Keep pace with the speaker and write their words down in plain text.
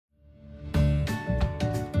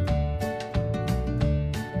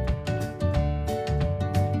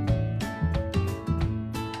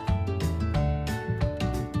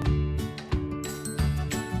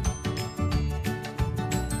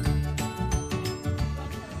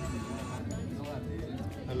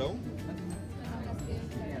Hello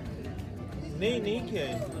नहीं किया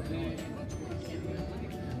है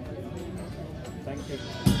thank you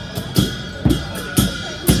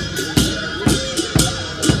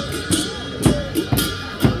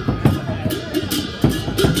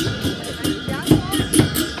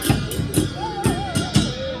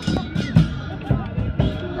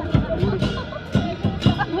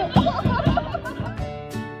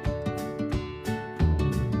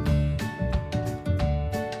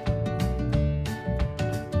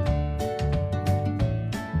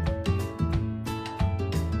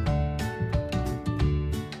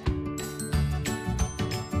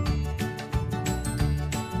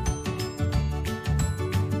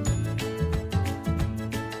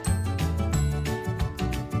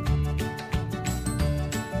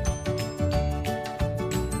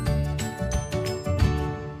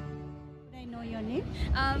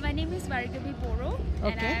My name is Vargavi Poro,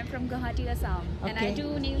 and I am from Guwahati, Assam, and I do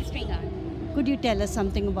nail string art. Could you tell us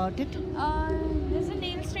something about it? This is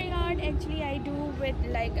nail string art. Actually, I do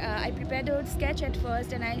with I prepare the sketch at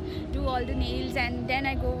first, and I do all the nails, and then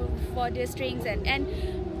I go for the strings, and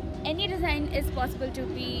any design is possible to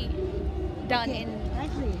be done in.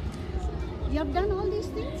 Exactly. You have done all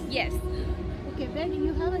these things? Yes. Okay, where do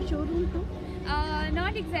you have a showroom too?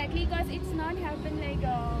 Not exactly, because it's not happened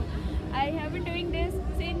I have been doing this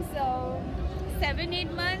since 7-8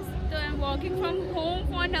 months, so I'm working from home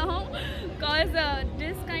for now, because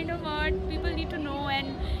this kind of art people need to know,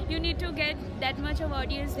 and you need to get that much of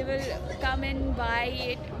audience. They will come and buy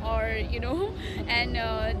it, or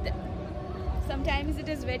and sometimes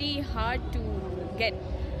it is very hard to get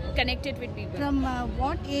connected with people. From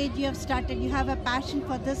what age you have started? You have a passion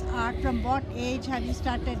for this art. From what age have you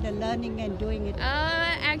started learning and doing it?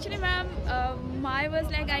 Actually, ma'am, I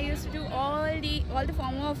was I used to do all the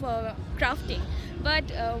form of crafting,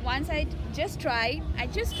 but once I just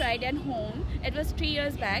tried at home. It was 3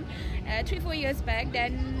 years back, 3-4 years back.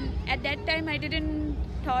 Then at that time I didn't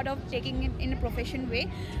thought of taking it in a professional way,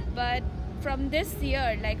 but from this year,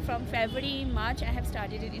 from February, March, I have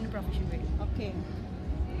started it in a professional way. Okay.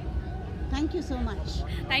 Thank you so much.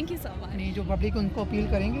 Thank you so much. नहीं जो public उनको appeal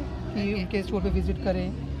करेंगे कि उनके store पे visit करें,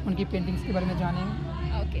 उनकी paintings के बारे में जानें.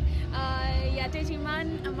 Okay. याते जिमान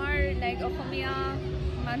आमार অসমীয়া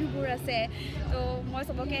মানুহবোৰ আছে, তো মই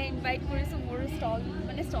সবকে ইনভাইট কৰিছোঁ মোৰ ষ্টল,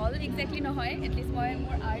 ষ্টল এক্সেক্টলি নহয়, এটলিষ্ট মই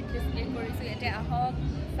মোৰ আৰ্ট ডিসপ্লে কৰিছোঁ. ইয়াতে আহক,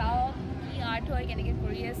 চাওক কি আৰ্ট হয়, কেনেকৈ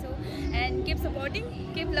কৰি আছোঁ, and keep supporting,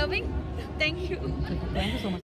 keep loving. Thank you. Thank you so much.